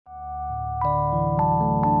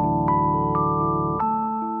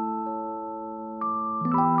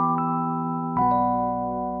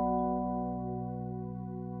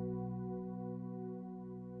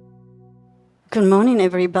Good morning,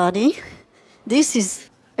 everybody. This is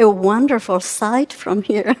a wonderful sight from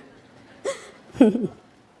here. You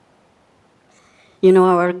know,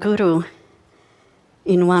 our Guru,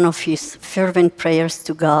 in one of his fervent prayers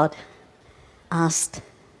to God, asked,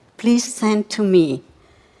 "Please send to me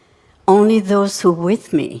only those who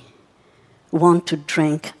with me want to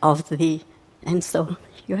drink of thee." And so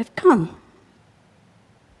you have come.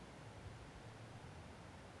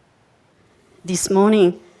 This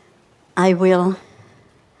morning, I will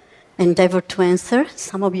endeavor to answer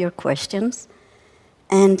some of your questions,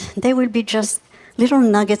 and they will be just little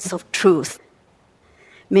nuggets of truth.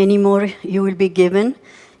 Many more you will be given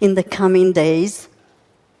in the coming days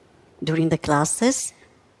during the classes.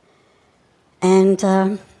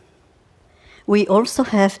 And we also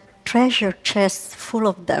have treasure chests full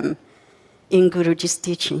of them in Guruji's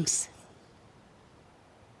teachings.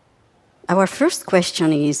 Our first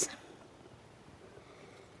question is,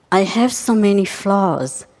 I have so many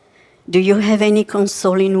flaws. Do you have any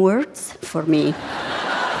consoling words for me?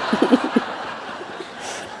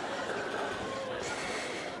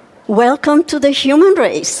 Welcome to the human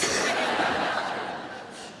race.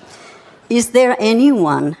 Is there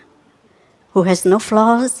anyone who has no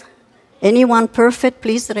flaws? Anyone perfect?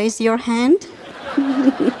 Please raise your hand.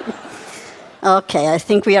 Okay, I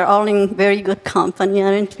think we are all in very good company,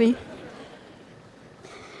 aren't we?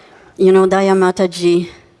 You know, Daya Mataji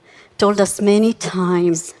told us many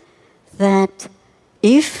times that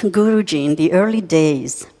if Guruji in the early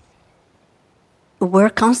days were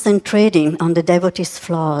concentrating on the devotee's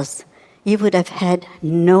flaws, he would have had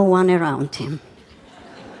no one around him.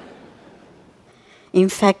 In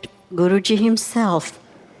fact, Guruji himself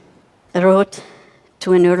wrote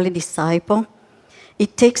to an early disciple,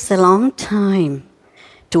 "It takes a long time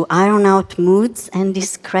to iron out moods and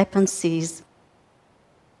discrepancies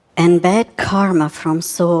and bad karma from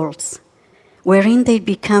souls, wherein they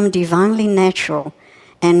become divinely natural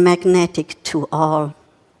and magnetic to all.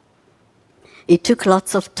 It took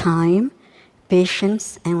lots of time,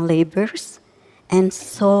 patience, and labors, and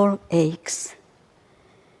soul aches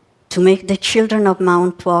to make the children of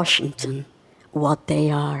Mount Washington what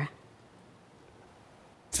they are."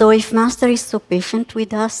 So if Master is so patient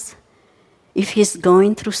with us, if he's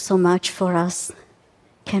going through so much for us,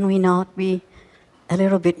 can we not be a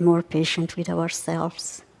little bit more patient with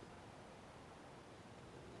ourselves?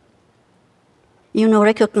 You know,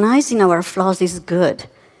 recognizing our flaws is good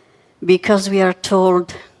because we are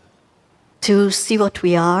told to see what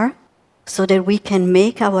we are so that we can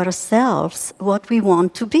make ourselves what we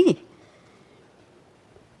want to be.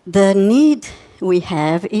 The need we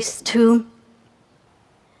have is to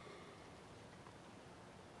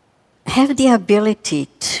have the ability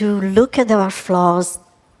to look at our flaws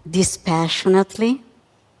dispassionately,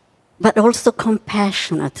 but also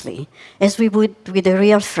compassionately, as we would with a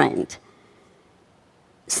real friend.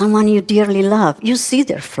 Someone you dearly love, you see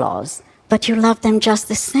their flaws, but you love them just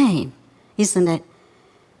the same, isn't it?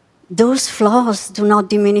 Those flaws do not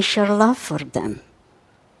diminish your love for them.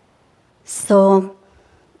 So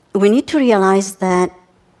we need to realize that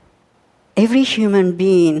every human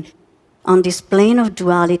being on this plane of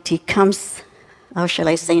duality comes, how shall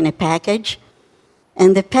I say, in a package.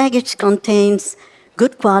 And the package contains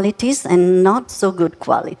good qualities and not so good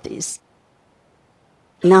qualities.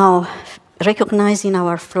 Now, recognizing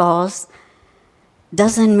our flaws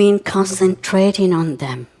doesn't mean concentrating on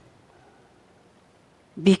them,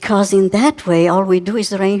 because in that way, all we do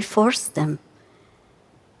is reinforce them.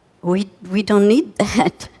 We don't need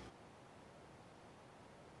that.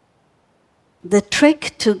 The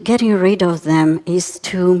trick to getting rid of them is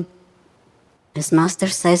to, as Master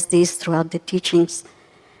says this throughout the teachings,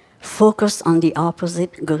 focus on the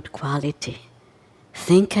opposite good quality.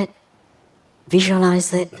 Think it,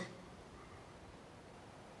 visualize it,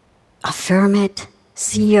 affirm it,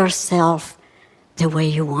 see yourself the way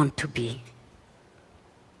you want to be.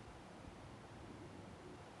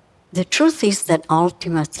 The truth is that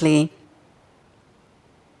ultimately,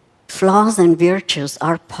 flaws and virtues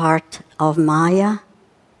are part of Maya,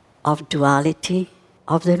 of duality,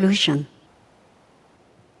 of delusion.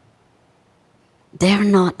 They're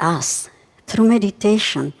not us. Through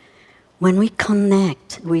meditation, when we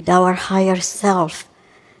connect with our higher self,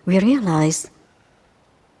 we realize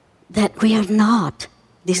that we are not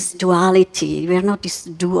this duality, we are not this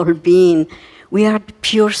dual being. We are the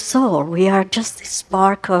pure soul. We are just a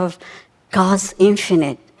spark of God's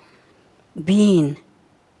infinite being.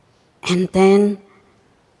 And then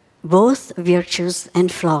both virtues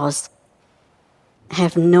and flaws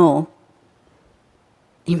have no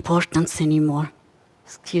importance anymore.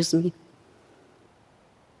 Excuse me.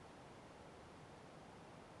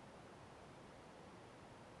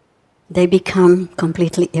 they become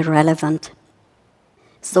completely irrelevant.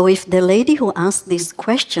 So if the lady who asked this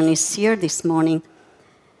question is here this morning,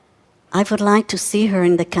 I would like to see her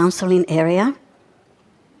in the counseling area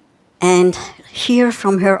and hear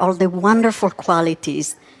from her all the wonderful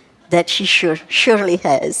qualities that she surely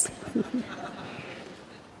has.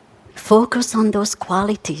 Focus on those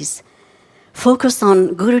qualities. Focus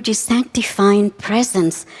on Guruji's sanctifying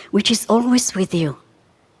presence, which is always with you.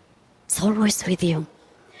 It's always with you.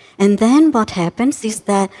 And then what happens is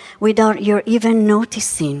that without your even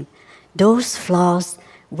noticing, those flaws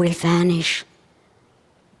will vanish.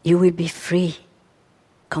 You will be free,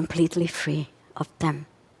 completely free of them.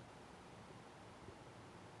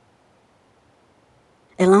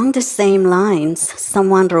 Along the same lines,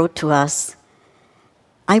 someone wrote to us,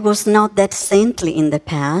 I was not that saintly in the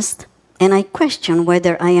past, and I question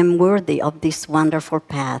whether I am worthy of this wonderful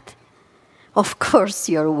path. Of course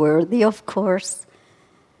you're worthy, of course.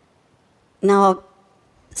 Now,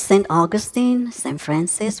 St. Augustine, St.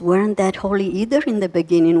 Francis weren't that holy either in the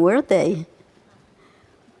beginning, were they?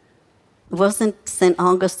 Wasn't St.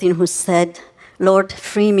 Augustine who said, Lord,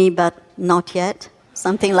 free me, but not yet?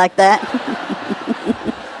 Something like that.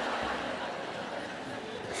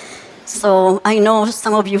 So I know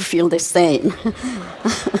some of you feel the same.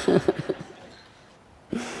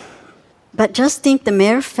 But just think the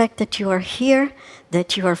mere fact that you are here,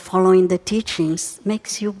 that you are following the teachings,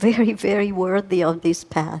 makes you very, very worthy of this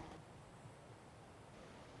path.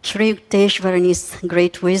 Sri Yukteswar in his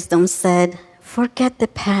great wisdom said, forget the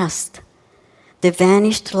past. The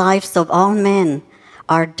vanished lives of all men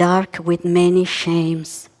are dark with many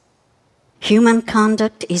shames. Human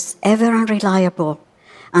conduct is ever unreliable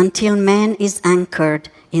until man is anchored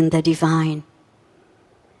in the divine.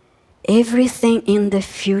 Everything in the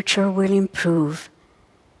future will improve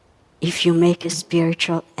if you make a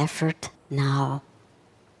spiritual effort now.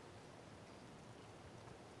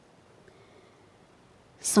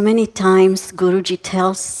 So many times Guruji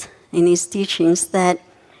tells in his teachings that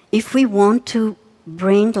if we want to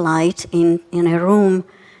bring light in a room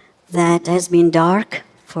that has been dark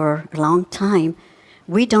for a long time,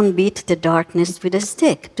 we don't beat the darkness with a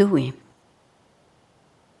stick, do we?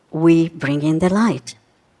 We bring in the light.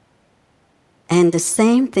 And the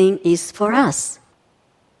same thing is for us.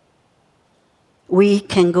 We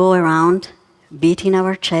can go around beating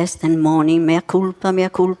our chest and moaning, mea culpa, mea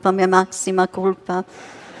maxima culpa.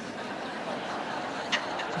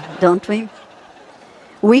 Don't we?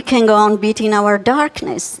 We can go on beating our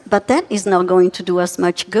darkness, but that is not going to do us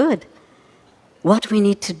much good. What we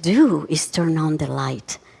need to do is turn on the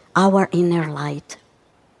light, our inner light.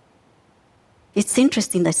 It's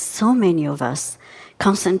interesting that so many of us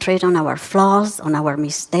concentrate on our flaws, on our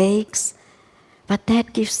mistakes, but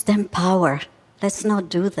that gives them power. Let's not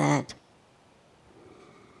do that.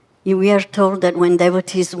 We are told that when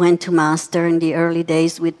devotees went to Master in the early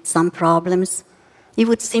days with some problems, he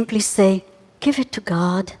would simply say, give it to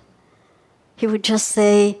God. He would just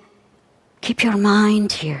say, keep your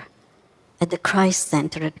mind here at the Christ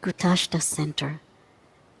Center, at Gutashta Center.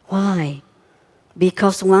 Why?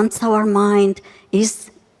 Because once our mind is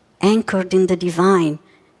anchored in the divine,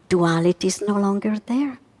 duality is no longer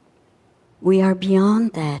there. We are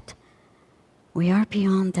beyond that. We are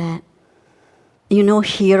beyond that. You know,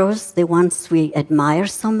 heroes, the ones we admire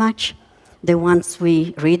so much, the ones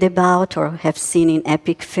we read about or have seen in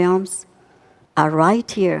epic films, are right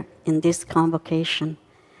here in this convocation.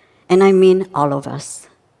 And I mean all of us.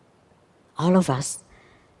 All of us.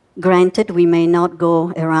 Granted, we may not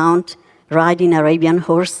go around riding Arabian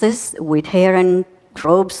horses with hair and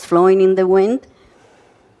robes flowing in the wind,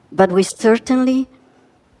 but we certainly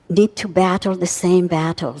need to battle the same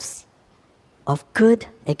battles of good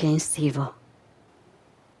against evil.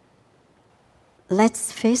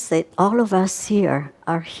 Let's face it, all of us here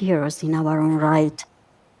are heroes in our own right.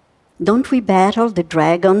 Don't we battle the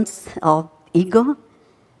dragons of ego,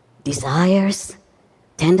 desires,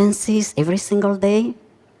 tendencies every single day?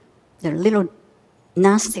 They're little,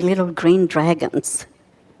 nasty little green dragons.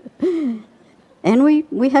 And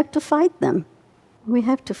we have to fight them. We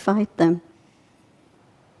have to fight them.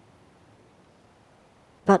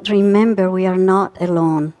 But remember, we are not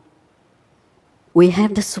alone. We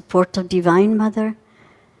have the support of Divine Mother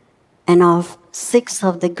and of 6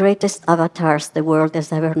 of the greatest avatars the world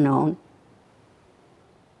has ever known.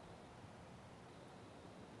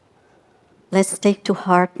 Let's take to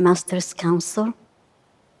heart Master's counsel.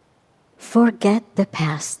 Forget the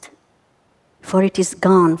past, for it is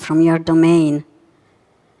gone from your domain.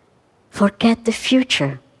 Forget the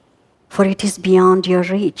future, for it is beyond your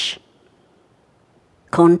reach.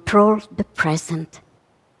 Control the present.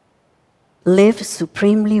 Live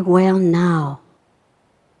supremely well now.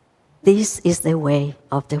 This is the way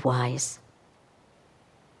of the wise.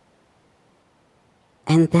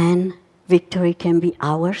 And then victory can be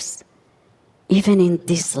ours, even in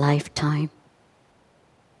this lifetime.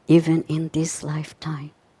 Even in this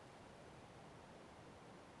lifetime.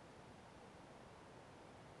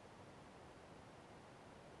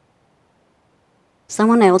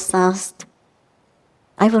 Someone else asked,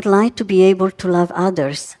 I would like to be able to love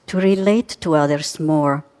others, to relate to others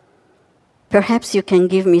more. Perhaps you can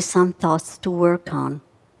give me some thoughts to work on.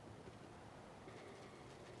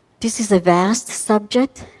 This is a vast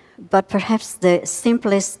subject, but perhaps the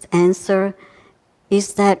simplest answer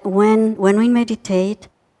is that when we meditate,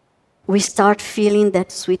 we start feeling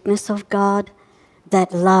that sweetness of God,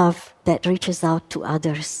 that love that reaches out to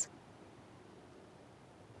others.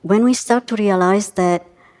 When we start to realize that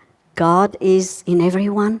God is in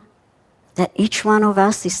everyone, that each one of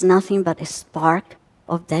us is nothing but a spark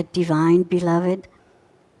of that divine beloved,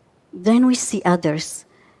 then we see others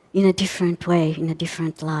in a different way, in a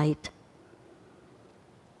different light.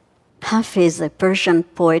 Hafiz, a Persian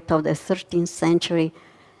poet of the 13th century,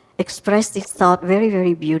 expressed this thought very,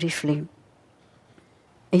 very beautifully.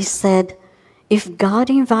 He said, if God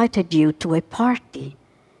invited you to a party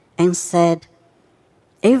and said,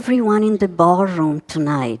 everyone in the ballroom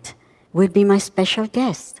tonight will be my special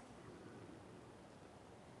guest,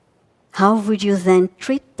 how would you then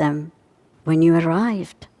treat them when you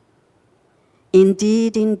arrived?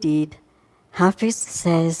 Indeed, indeed, Hafiz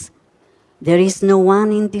says, there is no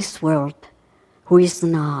one in this world who is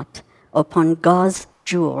not upon God's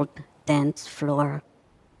jeweled dance floor.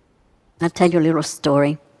 I'll tell you a little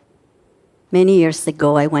story. Many years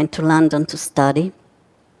ago, I went to London to study,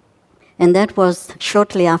 and that was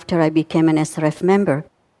shortly after I became an SRF member.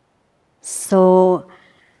 So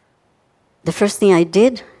the first thing I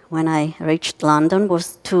did when I reached London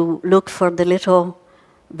was to look for the little,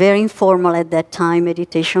 very informal at that time,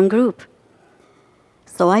 meditation group.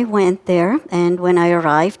 So I went there, and when I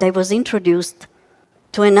arrived, I was introduced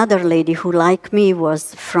to another lady who, like me,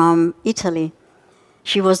 was from Italy.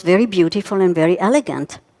 She was very beautiful and very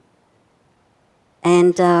elegant.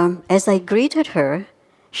 And as I greeted her,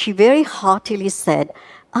 she very haughtily said,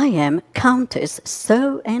 I am Countess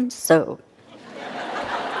so-and-so.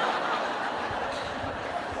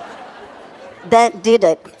 That did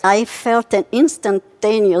it. I felt an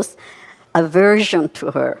instantaneous aversion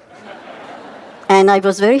to her. And I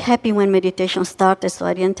was very happy when meditation started, so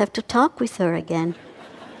I didn't have to talk with her again.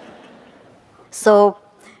 So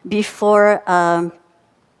before I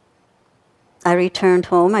returned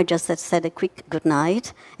home, I just said a quick good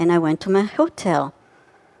night, and I went to my hotel.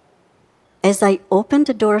 As I opened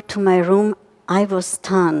the door to my room, I was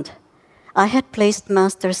stunned. I had placed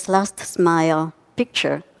Master's last smile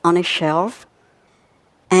picture on a shelf,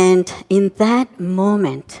 and in that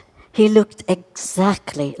moment, he looked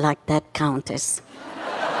exactly like that countess.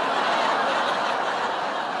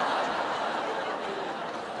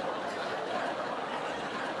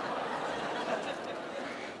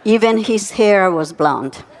 Even his hair was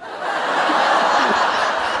blonde.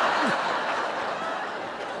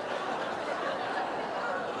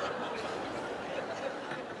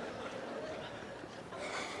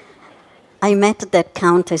 I met that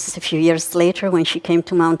countess a few years later when she came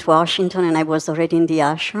to Mount Washington, and I was already in the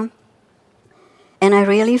ashram. And I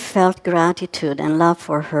really felt gratitude and love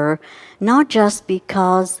for her, not just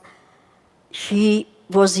because she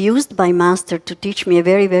was used by Master to teach me a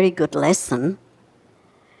very, very good lesson,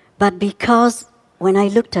 but because when I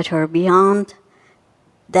looked at her, beyond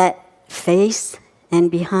that face and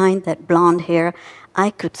behind that blonde hair,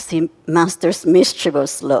 I could see Master's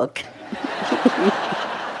mischievous look.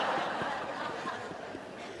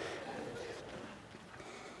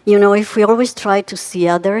 You know, if we always try to see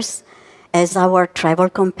others as our travel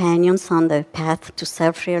companions on the path to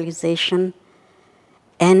self-realization,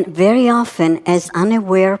 and very often as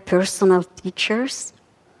unaware personal teachers,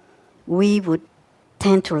 we would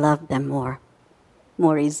tend to love them more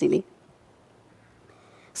easily.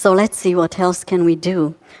 So let's see, what else can we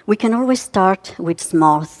do? We can always start with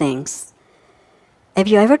small things. Have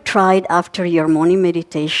you ever tried after your morning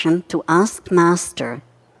meditation to ask Master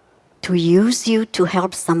to use you to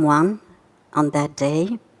help someone on that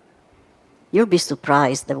day? You'll be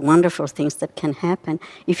surprised the wonderful things that can happen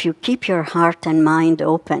if you keep your heart and mind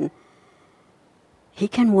open. He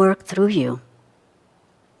can work through you.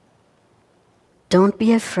 Don't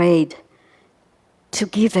be afraid to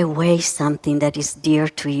give away something that is dear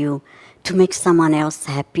to you, to make someone else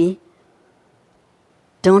happy.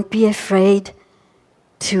 Don't be afraid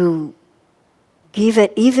to give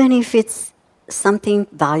it, even if it's something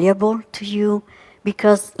valuable to you?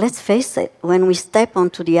 Because let's face it, when we step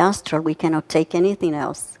onto the astral, we cannot take anything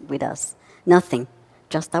else with us. Nothing.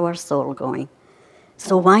 Just our soul going.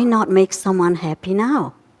 So why not make someone happy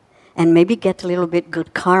now? And maybe get a little bit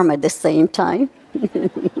good karma at the same time.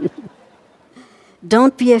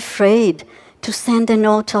 Don't be afraid to send a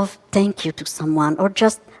note of thank you to someone or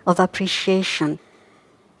just of appreciation.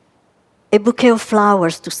 A bouquet of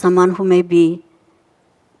flowers to someone who may be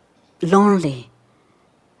lonely.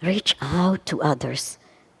 Reach out to others.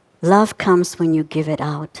 Love comes when you give it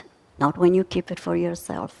out, not when you keep it for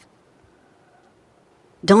yourself.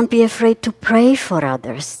 Don't be afraid to pray for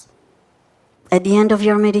others. At the end of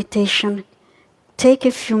your meditation, take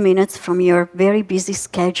a few minutes from your very busy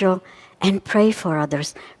schedule and pray for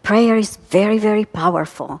others. Prayer is very, very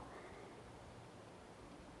powerful.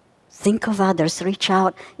 Think of others, reach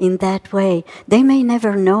out in that way. They may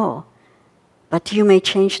never know, but you may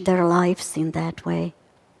change their lives in that way.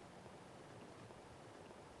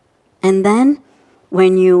 And then,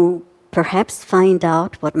 when you perhaps find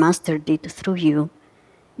out what Master did through you,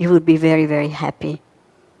 you would be very, very happy.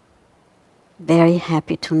 Very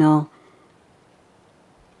happy to know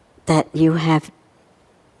that you have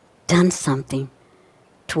done something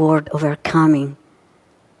toward overcoming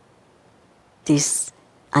this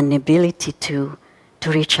inability to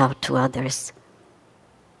reach out to others.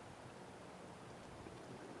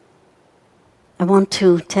 I want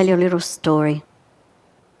to tell you a little story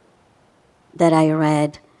that I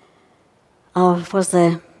read.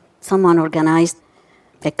 Someone organized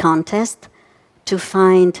a contest to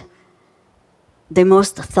find the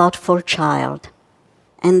most thoughtful child.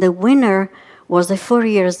 And the winner was a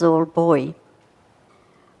 4-year-old boy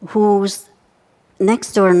whose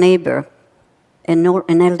next-door neighbor, an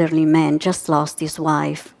elderly man, just lost his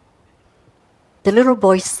wife. The little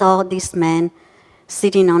boy saw this man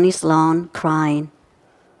sitting on his lawn crying.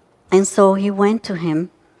 And so he went to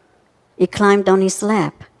him. He climbed on his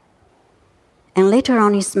lap. And later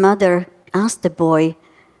on, his mother asked the boy,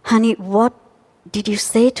 "Honey, what did you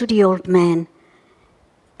say to the old man?"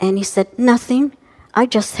 And he said, "Nothing. I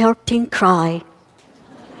just helped him cry."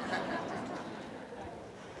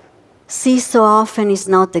 See, so often it's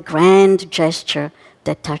not the grand gesture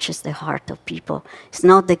that touches the heart of people. It's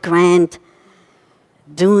not the grand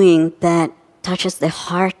doing that touches the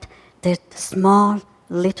heart, the small,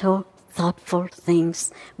 little, thoughtful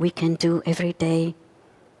things we can do every day,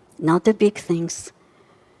 not the big things.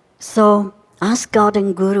 So ask God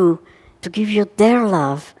and Guru to give you their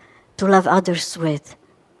love to love others with.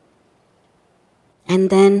 And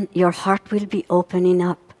then your heart will be opening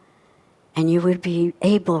up and you will be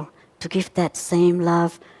able to give that same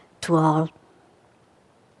love to all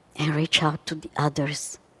and reach out to the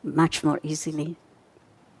others much more easily.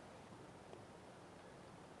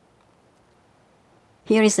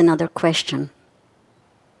 Here is another question.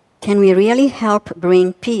 Can we really help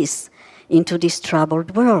bring peace into this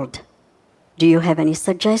troubled world? Do you have any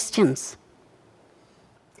suggestions?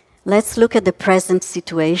 Let's look at the present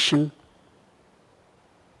situation.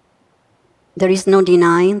 There is no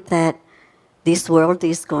denying that this world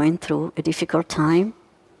is going through a difficult time.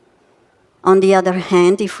 On the other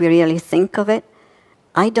hand, if we really think of it,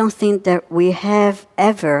 I don't think that we have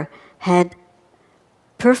ever had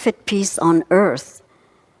perfect peace on earth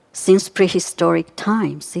since prehistoric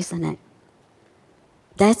times, isn't it?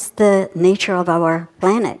 That's the nature of our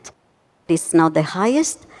planet. It's not the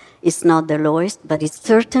highest, it's not the lowest, but it's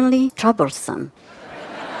certainly troublesome.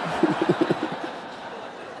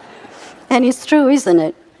 And it's true, isn't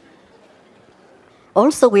it?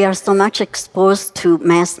 Also, we are so much exposed to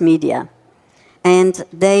mass media, and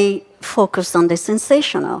they focus on the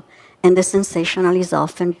sensational, and the sensational is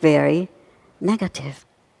often very negative.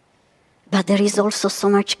 But there is also so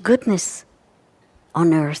much goodness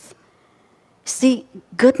on earth. See,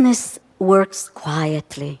 goodness works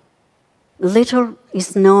quietly. Little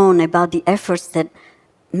is known about the efforts that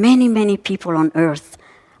many, many people on earth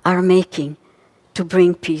are making to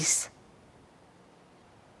bring peace.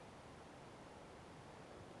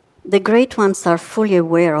 The great ones are fully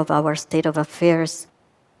aware of our state of affairs,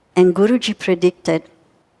 and Guruji predicted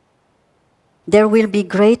there will be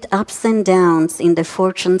great ups and downs in the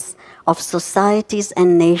fortunes of societies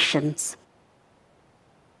and nations.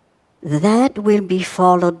 That will be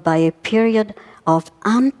followed by a period of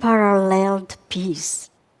unparalleled peace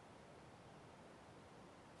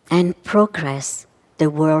and progress the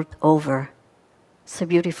world over. It's a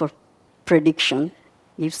beautiful prediction,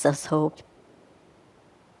 gives us hope.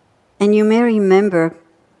 And you may remember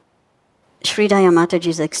Sri Daya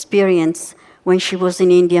Mataji's experience when she was in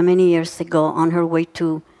India many years ago on her way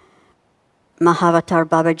to Mahavatar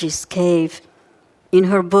Babaji's cave. In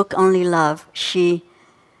her book, Only Love, she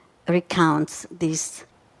recounts this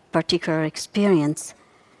particular experience.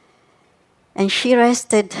 And she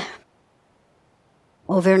rested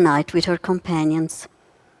overnight with her companions.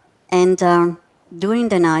 And during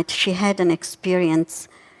the night, she had an experience,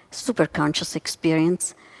 super conscious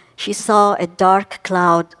experience. She saw a dark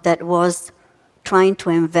cloud that was trying to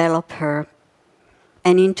envelop her,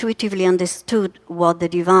 and intuitively understood what the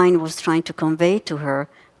divine was trying to convey to her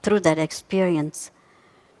through that experience.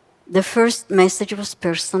 The first message was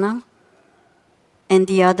personal, and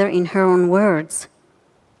the other, in her own words,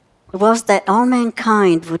 was that all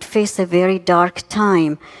mankind would face a very dark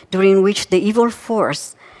time during which the evil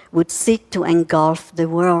force would seek to engulf the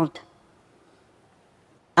world.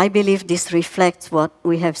 I believe this reflects what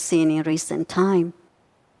we have seen in recent time.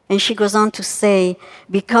 And she goes on to say,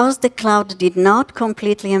 because the cloud did not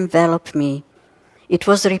completely envelop me, it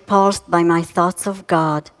was repulsed by my thoughts of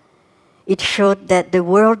God. It showed that the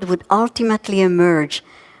world would ultimately emerge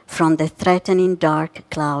from the threatening dark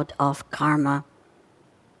cloud of karma.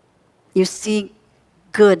 You see,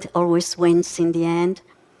 good always wins in the end.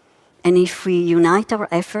 And if we unite our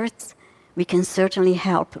efforts, we can certainly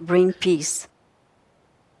help bring peace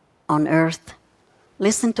on earth.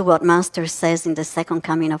 Listen to what Master says in the Second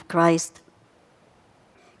Coming of Christ.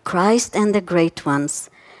 Christ and the great ones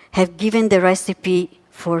have given the recipe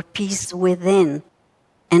for peace within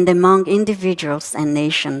and among individuals and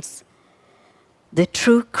nations. The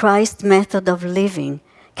true Christ method of living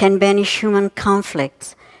can banish human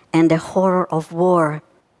conflicts and the horror of war,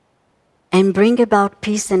 and bring about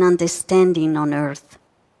peace and understanding on earth.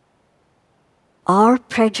 Our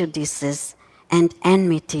prejudices and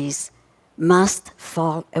enmities must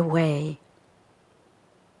fall away.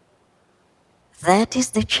 That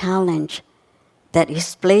is the challenge that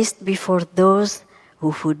is placed before those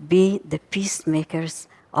who would be the peacemakers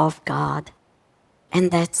of God.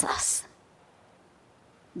 And that's us.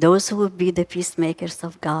 Those who would be the peacemakers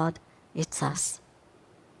of God, it's us.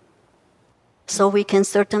 So we can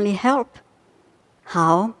certainly help.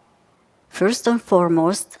 How? First and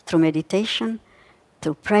foremost, through meditation,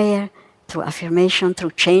 through prayer, through affirmation,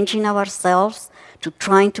 through changing ourselves, to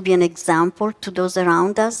trying to be an example to those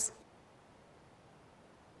around us,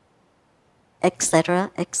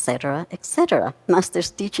 etc., etc., etc. Master's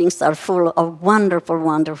teachings are full of wonderful,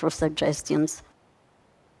 wonderful suggestions.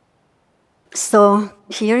 So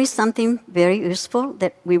here is something very useful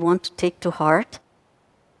that we want to take to heart.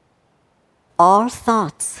 All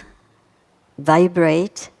thoughts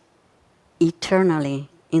vibrate eternally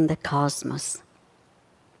in the cosmos.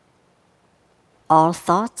 All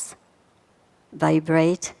thoughts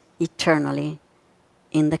vibrate eternally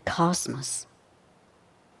in the cosmos.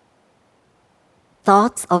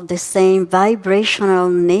 Thoughts of the same vibrational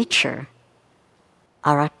nature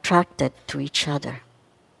are attracted to each other.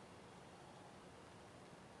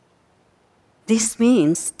 This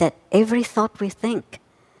means that every thought we think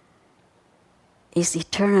is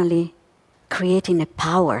eternally creating a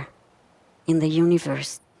power in the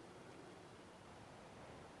universe.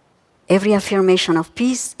 Every affirmation of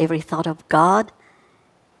peace, every thought of God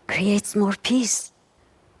creates more peace,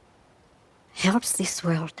 helps this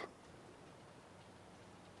world.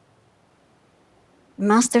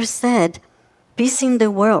 Master said, peace in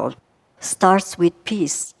the world starts with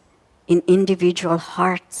peace in individual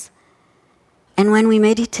hearts. And when we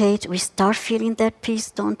meditate, we start feeling that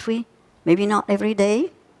peace, don't we? Maybe not every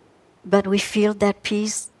day, but we feel that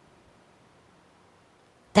peace.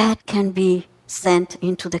 That can be sent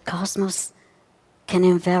into the cosmos, can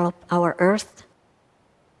envelop our earth.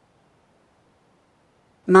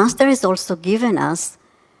 Master has also given us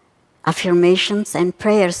affirmations and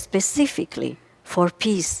prayers specifically for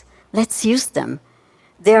peace. Let's use them.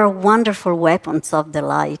 They are wonderful weapons of the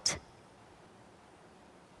light.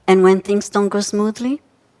 And when things don't go smoothly,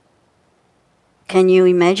 can you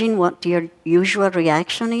imagine what your usual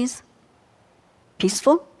reaction is?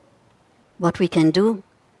 Peaceful? What we can do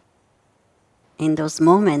in those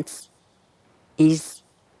moments is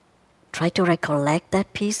try to recollect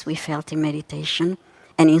that peace we felt in meditation,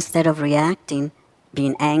 and instead of reacting,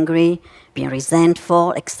 being angry, being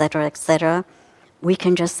resentful, etc., etc., we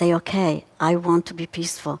can just say, okay, I want to be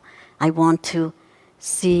peaceful. I want to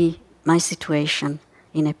see my situation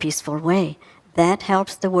in a peaceful way. That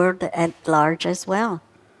helps the world at large as well.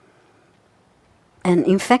 And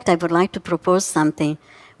in fact, I would like to propose something.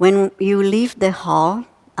 When you leave the hall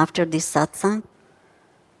after this satsang,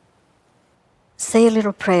 say a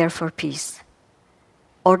little prayer for peace.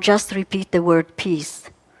 Or just repeat the word peace.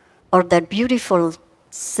 Or that beautiful,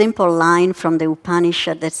 simple line from the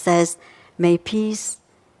Upanishad that says, may peace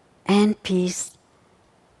and peace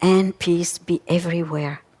and peace be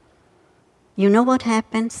everywhere. You know what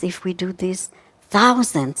happens if we do this?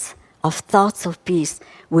 Thousands of thoughts of peace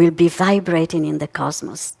will be vibrating in the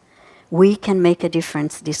cosmos. We can make a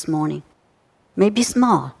difference this morning. Maybe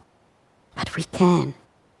small, but we can.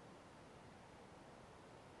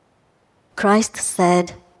 Christ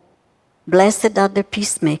said, "Blessed are the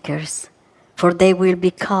peacemakers, for they will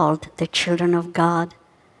be called the children of God."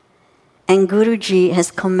 And Guruji has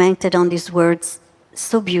commented on these words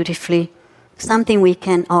so beautifully, something we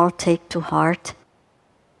can all take to heart.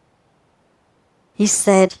 He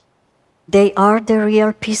said, "They are the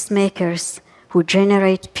real peacemakers who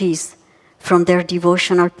generate peace from their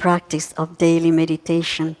devotional practice of daily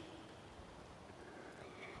meditation.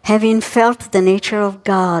 Having felt the nature of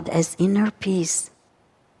God as inner peace,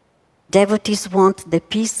 devotees want the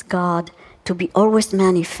peace God to be always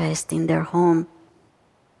manifest in their home,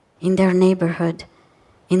 in their neighborhood,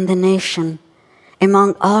 in the nation,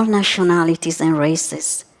 among all nationalities and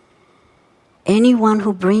races. Anyone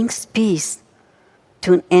who brings peace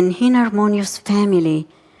to an inharmonious family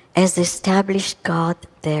has established God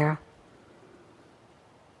there.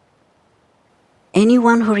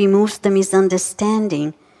 Anyone who removes the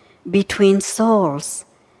misunderstanding between souls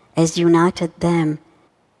has united them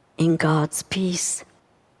in God's peace.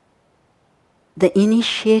 The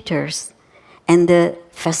initiators and the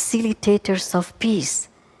facilitators of peace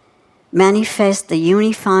manifest the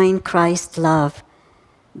unifying Christ love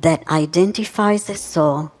that identifies a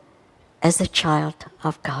soul as a child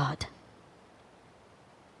of God."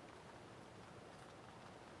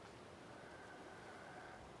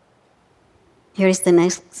 Here is the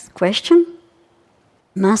next question.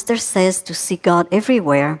 Master says to see God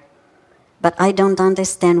everywhere, but I don't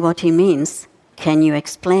understand what he means. Can you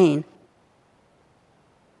explain?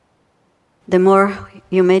 The more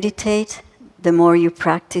you meditate, the more you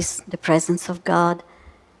practice the presence of God,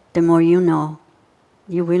 the more you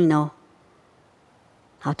will know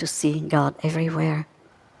how to see God everywhere.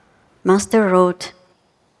 Master wrote,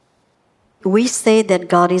 "We say that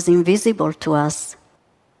God is invisible to us,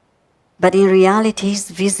 but in reality he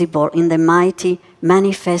is visible in the mighty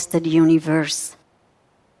manifested universe.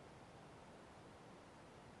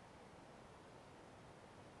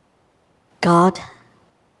 God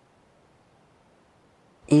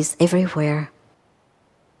is everywhere.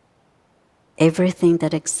 Everything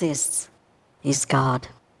that exists is God.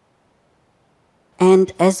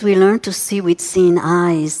 And as we learn to see with seeing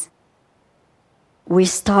eyes, we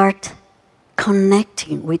start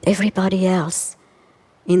connecting with everybody else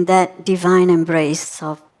in that divine embrace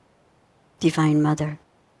of Divine Mother."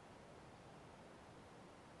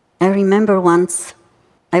 I remember once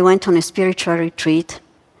I went on a spiritual retreat,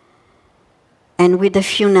 and with a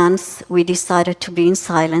few nuns we decided to be in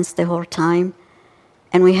silence the whole time,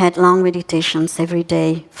 and we had long meditations every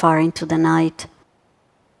day, far into the night.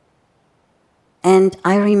 And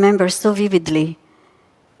I remember so vividly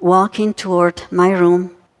walking toward my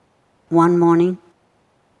room one morning.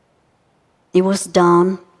 It was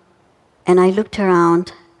dawn, and I looked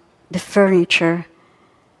around, the furniture,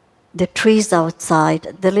 the trees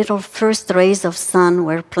outside, the little first rays of sun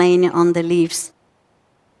were playing on the leaves.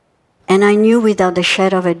 And I knew without a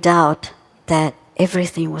shadow of a doubt that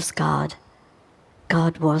everything was God.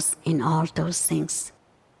 God was in all those things,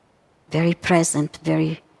 very present,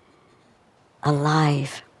 very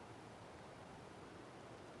alive.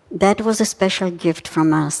 That was a special gift from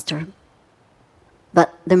Master.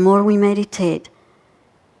 But the more we meditate,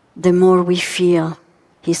 the more we feel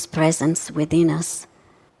his presence within us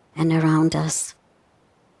and around us.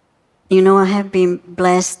 You know, I have been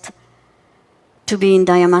blessed to be in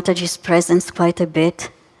Dayamataji's presence quite a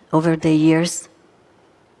bit over the years.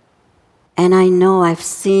 And I know I've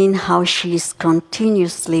seen how she is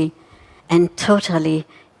continuously and totally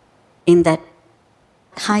in that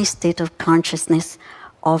high state of consciousness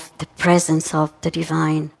of the presence of the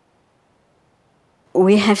divine.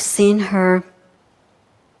 We have seen her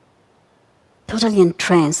totally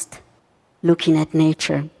entranced, looking at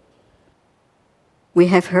nature. We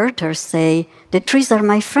have heard her say, "The trees are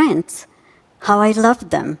my friends, how I love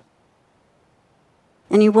them."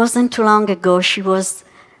 And it wasn't too long ago she was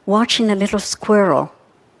watching a little squirrel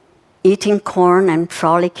eating corn and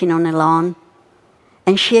frolicking on a lawn.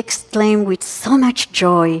 And she exclaimed with so much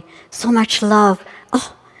joy, so much love,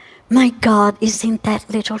 "Oh, my God is in that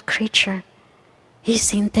little creature.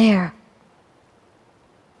 He's in there."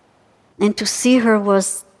 And to see her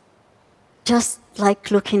was just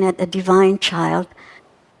like looking at a divine child,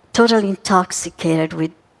 totally intoxicated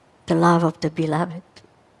with the love of the beloved.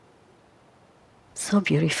 So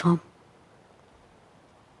beautiful.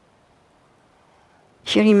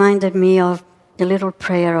 She reminded me of the little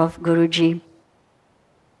prayer of Guruji.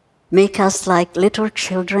 Make us like little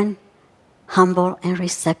children, humble and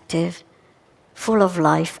receptive, full of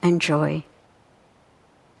life and joy.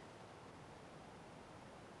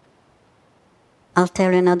 I'll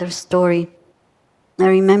tell you another story. I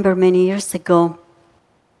remember many years ago,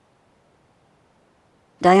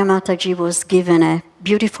 Mataji was given a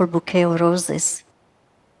beautiful bouquet of roses.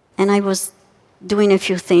 And I was doing a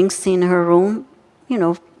few things in her room. You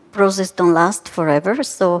know, roses don't last forever,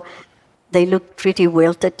 so they looked pretty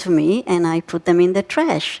wilted to me, and I put them in the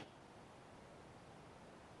trash.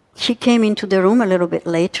 She came into the room a little bit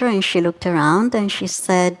later, and she looked around, and she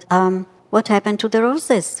said, what happened to the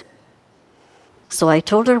roses? So I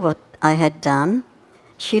told her what I had done.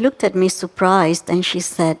 She looked at me surprised, and she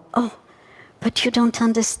said, oh, but you don't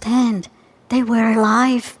understand. They were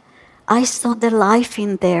alive. I saw the life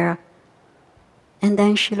in there. And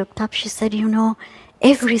then she looked up, she said, you know,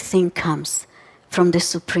 everything comes from the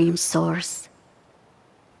Supreme Source.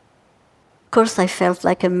 Of course, I felt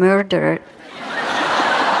like a murderer.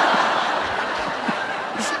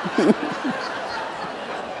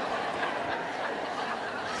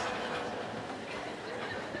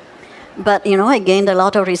 But, you know, I gained a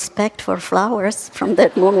lot of respect for flowers from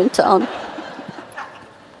that moment on.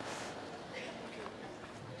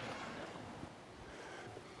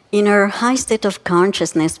 In her high state of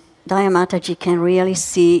consciousness, Mataji can really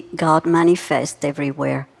see God manifest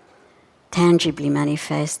everywhere, tangibly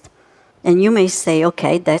manifest. And you may say,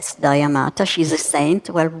 okay, that's Mata, she's a saint.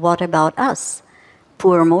 Well, what about us,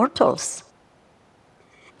 poor mortals?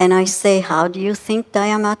 And I say, how do you think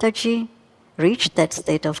Mataji reached that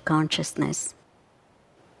state of consciousness?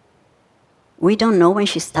 We don't know when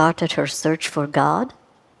she started her search for God,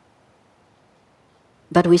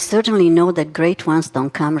 but we certainly know that great ones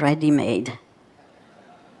don't come ready-made.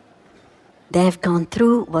 They have gone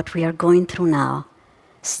through what we are going through now,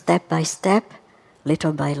 step by step,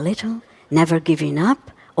 little by little, never giving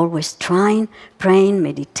up, always trying, praying,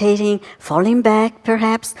 meditating, falling back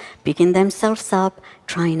perhaps, picking themselves up,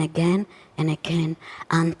 trying again and again,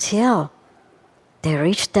 until they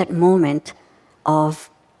reach that moment of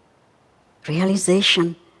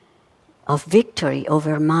realization, of victory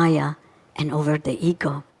over Maya and over the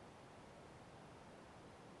ego.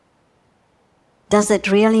 Does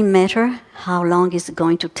it really matter how long it's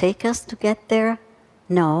going to take us to get there?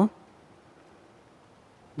 No.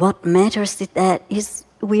 What matters is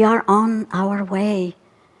we are on our way.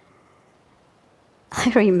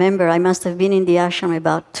 I remember I must have been in the ashram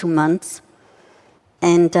about 2 months,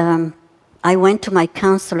 and I went to my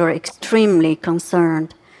counselor extremely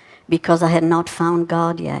concerned because I had not found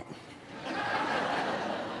God yet.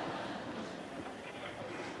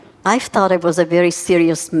 I thought it was a very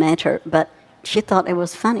serious matter, but she thought it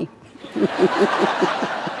was funny.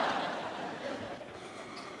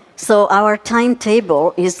 So our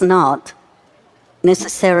timetable is not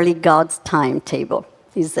necessarily God's timetable,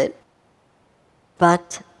 is it?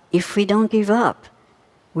 But if we don't give up,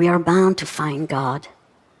 we are bound to find God.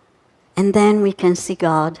 And then we can see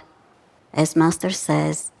God, as Master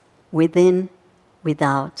says, within,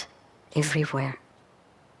 without, everywhere.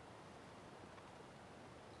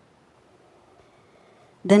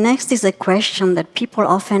 The next is a question that people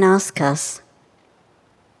often ask us.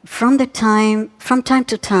 From time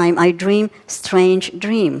to time, I dream strange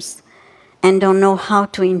dreams and don't know how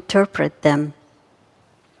to interpret them.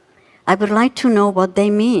 I would like to know what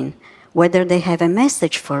they mean, whether they have a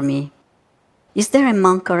message for me. Is there a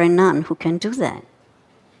monk or a nun who can do that?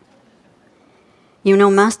 You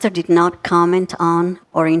know, Master did not comment on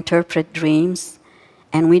or interpret dreams,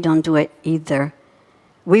 and we don't do it either.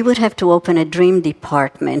 We would have to open a dream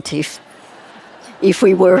department if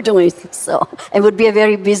we were doing so. It would be a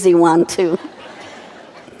very busy one, too.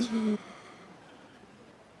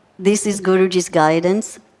 This is Guruji's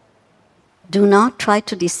guidance. Do not try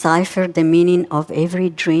to decipher the meaning of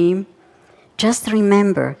every dream. Just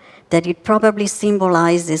remember that it probably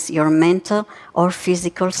symbolizes your mental or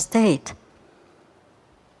physical state.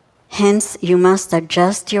 Hence, you must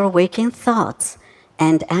adjust your waking thoughts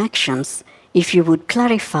and actions if you would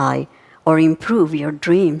clarify or improve your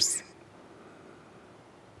dreams.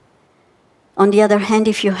 On the other hand,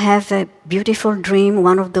 if you have a beautiful dream,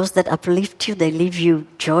 one of those that uplift you, they leave you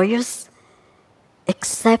joyous,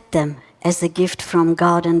 accept them as a gift from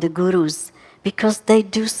God and the Gurus, because they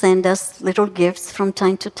do send us little gifts from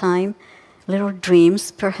time to time, little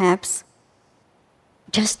dreams perhaps,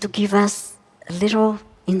 just to give us a little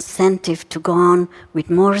incentive to go on with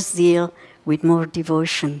more zeal, with more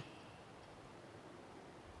devotion.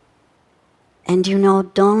 And you know,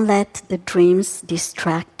 don't let the dreams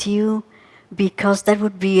distract you because that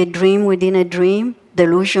would be a dream within a dream,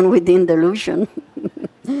 delusion within delusion.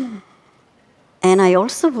 And I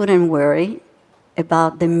also wouldn't worry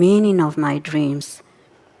about the meaning of my dreams.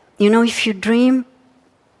 You know, if you dream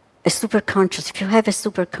if you have a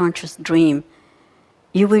superconscious dream,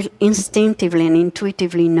 you will instinctively and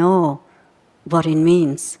intuitively know what it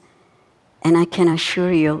means. And I can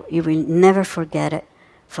assure you, you will never forget it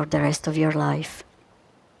for the rest of your life.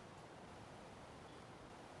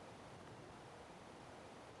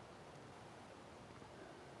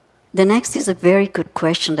 The next is a very good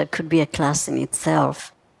question that could be a class in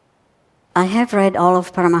itself. I have read all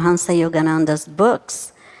of Paramahansa Yogananda's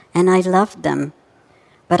books, and I love them,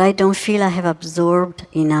 but I don't feel I have absorbed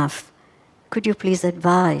enough. Could you please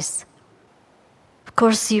advise? Of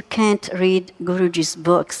course, you can't read Guruji's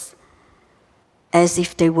books as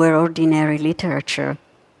if they were ordinary literature.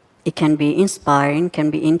 It can be inspiring, can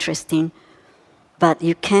be interesting, but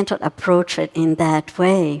you cannot approach it in that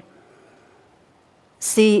way.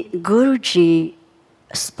 See, Guruji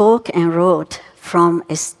spoke and wrote from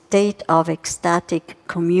a state of ecstatic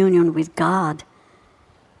communion with God.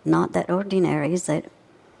 Not that ordinary, is it?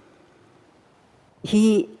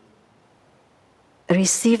 He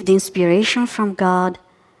received inspiration from God,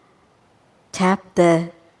 tapped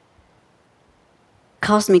the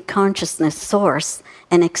cosmic consciousness source,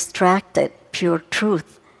 and extracted pure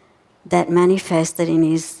truth that manifested in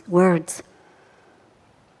his words.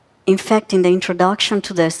 In fact, in the introduction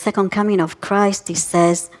to the Second Coming of Christ, he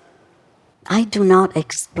says, I do not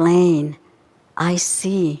explain, I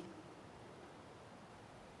see.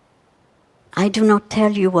 I do not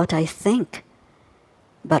tell you what I think,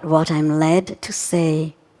 but what I'm led to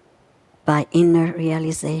say by inner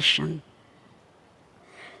realization.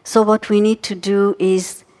 So what we need to do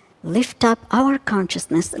is lift up our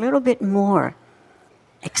consciousness a little bit more,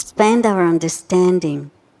 expand our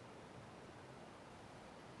understanding,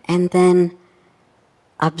 and then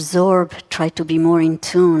absorb, try to be more in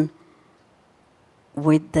tune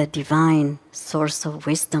with the divine source of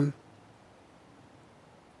wisdom.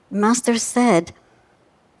 Master said,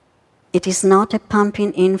 it is not a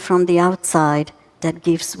pumping in from the outside that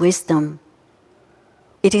gives wisdom.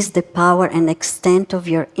 It is the power and extent of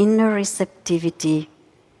your inner receptivity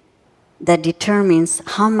that determines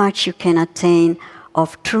how much you can attain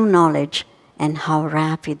of true knowledge and how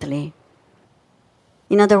rapidly.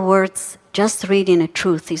 In other words, just reading a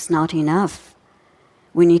truth is not enough.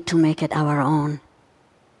 We need to make it our own.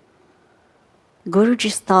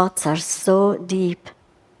 Guruji's thoughts are so deep.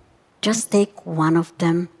 Just take one of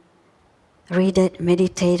them, read it,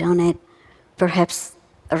 meditate on it, perhaps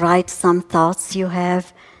write some thoughts you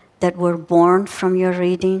have that were born from your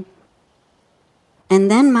reading.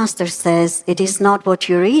 And then Master says, it is not what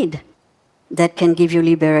you read that can give you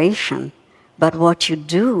liberation, but what you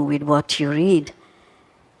do with what you read.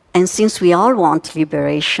 And since we all want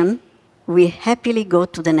liberation, we happily go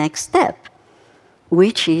to the next step,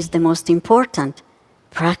 which is the most important,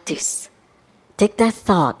 practice. Take that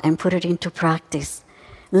thought and put it into practice.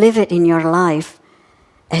 Live it in your life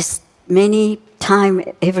as many times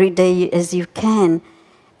every day as you can,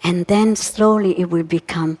 and then slowly it will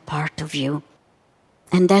become part of you.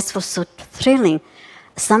 And that's what's so thrilling.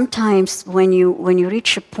 Sometimes when you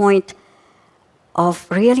reach a point of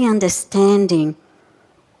really understanding,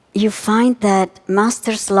 you find that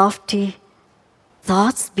Master's lofty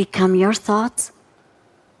thoughts become your thoughts.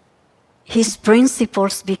 His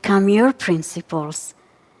principles become your principles.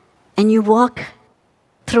 And you walk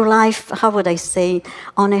through life, how would I say,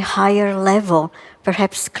 on a higher level,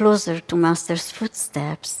 perhaps closer to Master's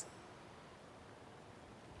footsteps.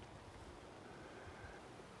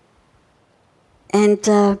 And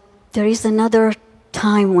there is another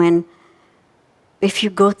time when, if you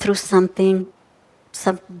go through something,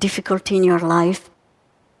 some difficulty in your life,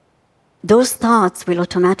 those thoughts will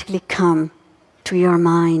automatically come to your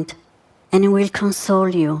mind, and it will console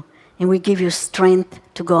you, and will give you strength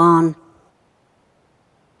to go on.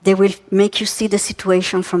 They will make you see the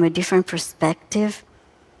situation from a different perspective,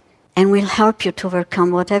 and will help you to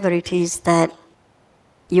overcome whatever it is that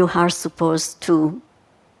you are supposed to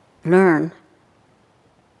learn.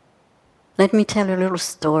 Let me tell you a little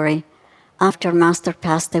story. After Master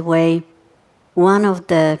passed away, one of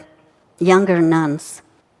the younger nuns,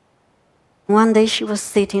 one day she was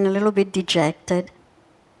sitting a little bit dejected,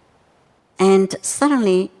 and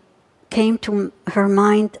suddenly came to her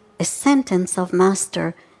mind a sentence of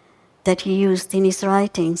Master that he used in his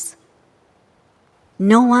writings.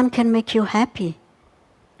 No one can make you happy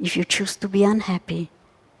if you choose to be unhappy.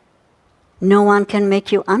 No one can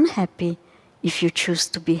make you unhappy if you choose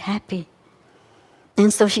to be happy.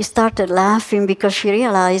 And so she started laughing because she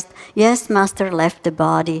realized, yes, Master left the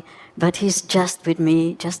body, but he's just with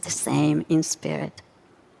me, just the same in spirit.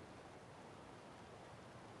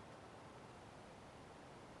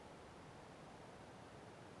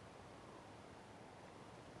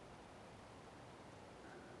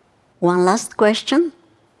 One last question.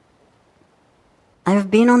 I've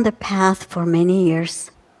been on the path for many years.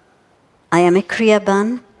 I am a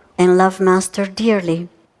Kriyaban and love Master dearly.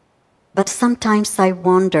 But sometimes I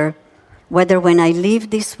wonder whether when I leave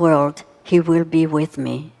this world, he will be with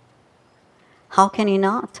me. How can he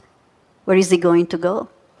not? Where is he going to go?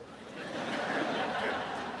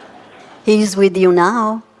 He is with you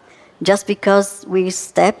now. Just because we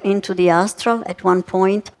step into the astral at one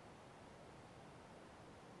point,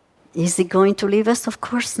 is he going to leave us? Of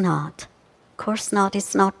course not. Of course not.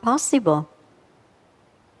 It's not possible.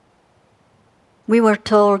 We were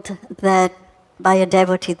told that by a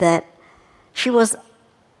devotee that she was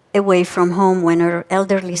away from home when her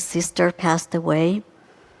elderly sister passed away.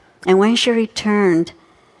 And when she returned,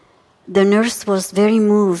 the nurse was very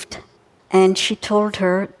moved, and she told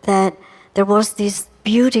her that there was this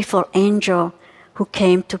beautiful angel who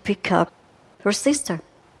came to pick up her sister,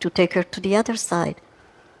 to take her to the other side.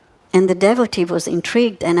 And the devotee was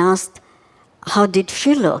intrigued and asked, how did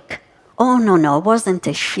she look? Oh, no, it wasn't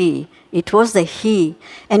a she. It was a he.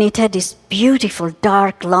 And it had this beautiful,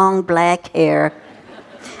 dark, long black hair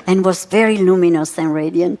and was very luminous and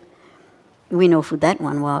radiant. We know who that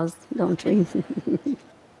one was, don't we?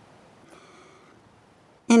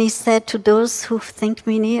 And he said, to those who think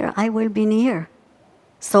me near, I will be near.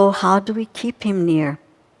 So how do we keep him near?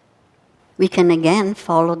 We can again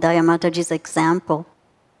follow Dayamataji's example.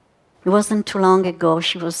 It wasn't too long ago,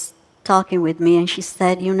 she was talking with me and she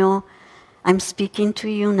said, you know, I'm speaking to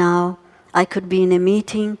you now. I could be in a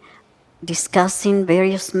meeting, discussing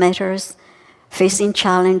various matters, facing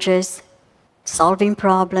challenges, solving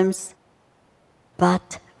problems,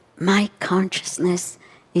 but my consciousness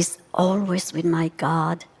is always with my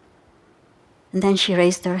God. And then she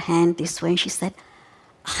raised her hand this way and she said,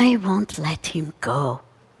 I won't let him go.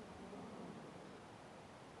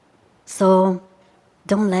 So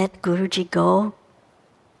don't let Guruji go.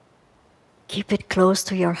 Keep it close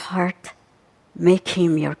to your heart. Make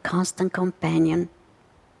him your constant companion.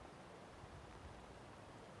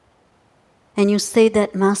 And you say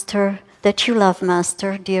that Master, that you love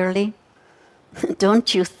Master dearly.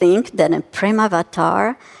 Don't you think that a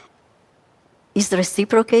Premavatar is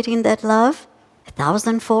reciprocating that love?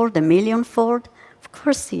 1,000-fold, 1,000,000-fold? Of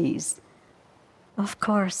course he is. Of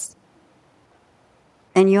course.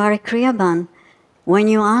 And you are a Kriyaban. When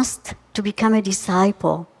you asked to become a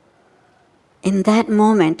disciple, in that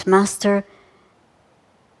moment, Master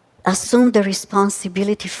assumed the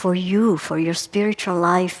responsibility for you, for your spiritual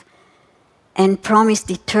life, and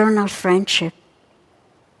promised eternal friendship.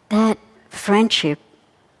 That friendship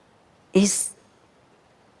is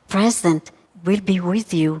present, will be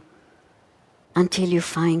with you until you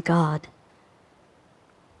find God.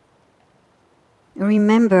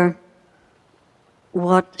 Remember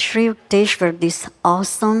what Sri Yukteswar, this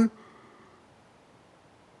awesome,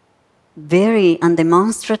 very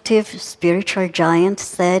undemonstrative spiritual giant,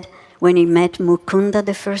 said when he met Mukunda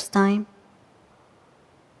the first time?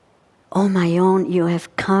 Oh my own, you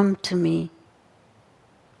have come to me.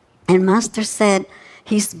 And Master said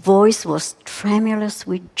his voice was tremulous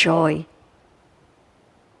with joy.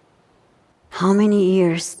 How many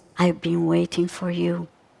years I've been waiting for you.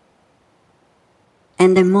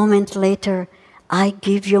 And a moment later, I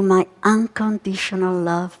give you my unconditional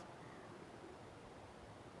love.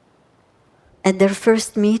 At their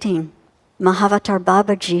first meeting, Mahavatar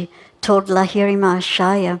Babaji told Lahiri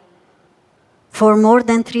Mahashaya, for more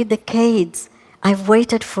than 3 decades, I've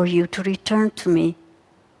waited for you to return to me.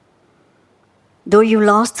 Though you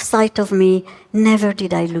lost sight of me, never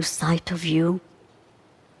did I lose sight of you.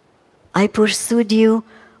 I pursued you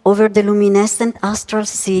over the luminescent astral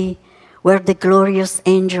sea where the glorious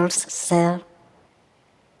angels sail.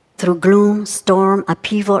 Through gloom, storm,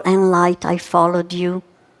 upheaval, and light, I followed you.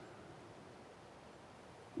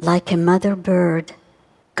 Like a mother bird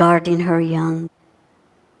guarding her young.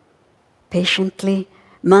 Patiently,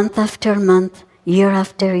 month after month, year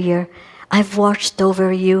after year, I've watched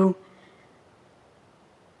over you,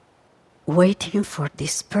 waiting for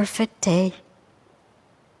this perfect day.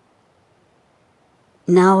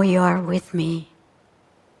 Now you are with me.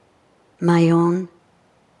 My own,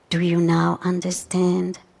 do you now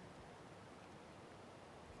understand?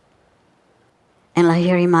 And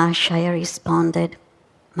Lahiri Mahashaya responded,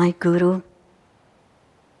 my Guru,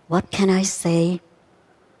 what can I say?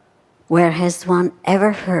 Where has one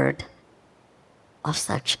ever heard of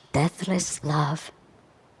such deathless love,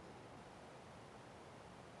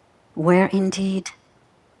 where indeed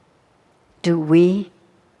do we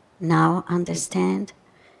now understand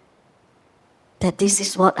that this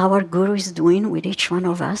is what our Guru is doing with each one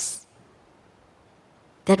of us,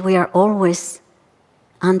 that we are always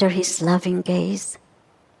under his loving gaze.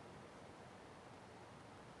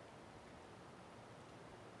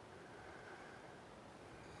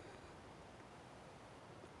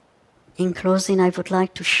 In closing, I would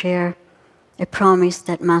like to share a promise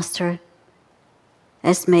that Master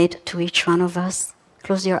has made to each one of us.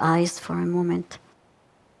 Close your eyes for a moment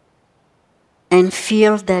and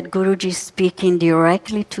feel that Guruji is speaking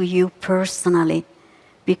directly to you personally,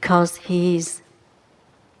 because he is.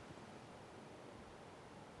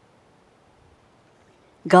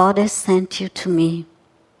 God has sent you to me,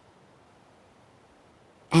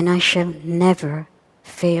 and I shall never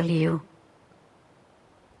fail you.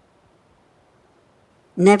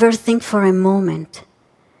 Never think for a moment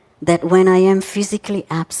that when I am physically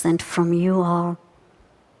absent from you all,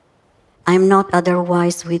 I am not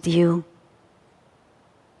otherwise with you.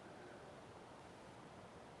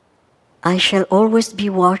 I shall always be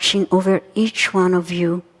watching over each one of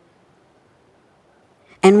you.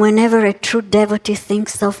 And whenever a true devotee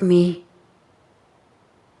thinks of me,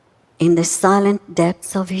 in the silent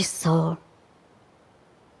depths of his soul,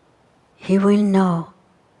 he will know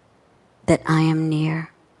that I am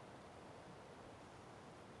near.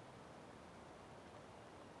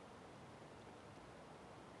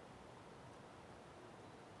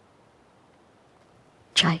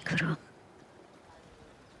 Jai Guru.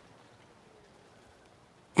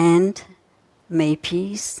 And may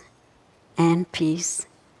peace and peace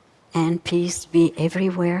and peace be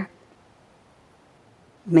everywhere.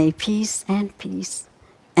 May peace and peace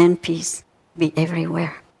and peace be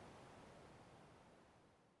everywhere.